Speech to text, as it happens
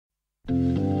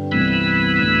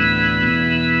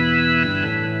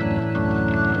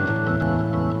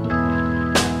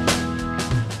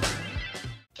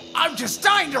I'm just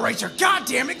dying to raise your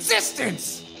goddamn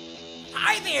existence!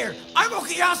 Hi there! I'm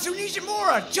Okuyasu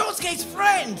Nijimura, Josuke's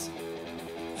friend!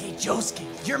 Hey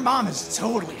Josuke, your mom is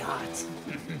totally hot.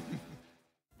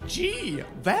 Gee,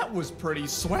 that was pretty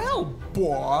swell,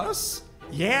 boss.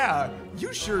 Yeah,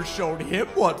 you sure showed him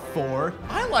what for.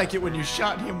 I like it when you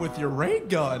shot him with your ray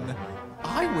gun.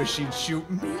 I wish he'd shoot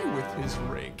me with his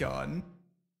ray gun.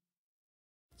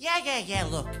 Yeah,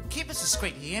 look, keep us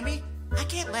discreet, you hear me? I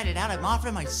can't let it out I'm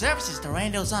offering my services to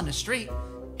randos on the street.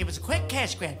 It was a quick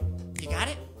cash grab. You got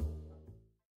it?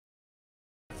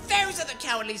 Those are the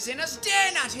cowardly sinners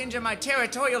dare not hinder my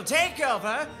territorial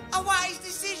takeover. A wise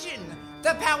decision.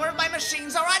 The power of my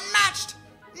machines are unmatched.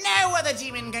 No other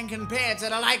demon can compare to the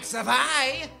likes of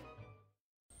I.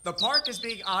 The park is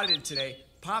being audited today.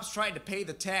 Pop's trying to pay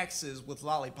the taxes with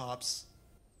lollipops.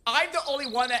 I'm the only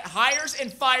one that hires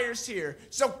and fires here,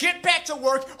 so get back to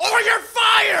work or you're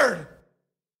fired!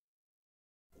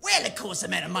 Well, of course, a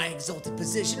man in my exalted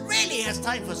position rarely has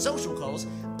time for social calls,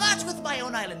 but with my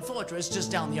own island fortress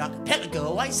just down the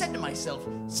archipelago, I said to myself,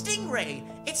 Stingray,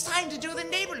 it's time to do the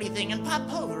neighborly thing and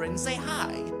pop over and say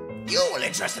hi. You will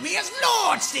address me as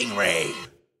Lord Stingray!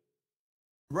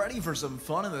 Ready for some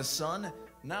fun in the sun?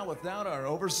 Not without our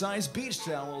oversized beach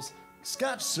towels.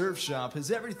 Scotch Surf Shop has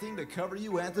everything to cover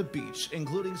you at the beach,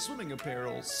 including swimming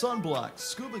apparel, sunblock,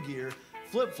 scuba gear,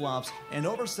 flip-flops, and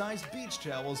oversized beach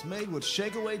towels made with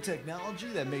shake-away technology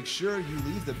that makes sure you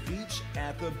leave the beach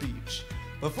at the beach.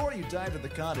 Before you dive to the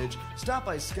cottage, stop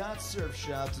by Scotch Surf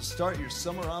Shop to start your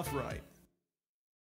summer off right.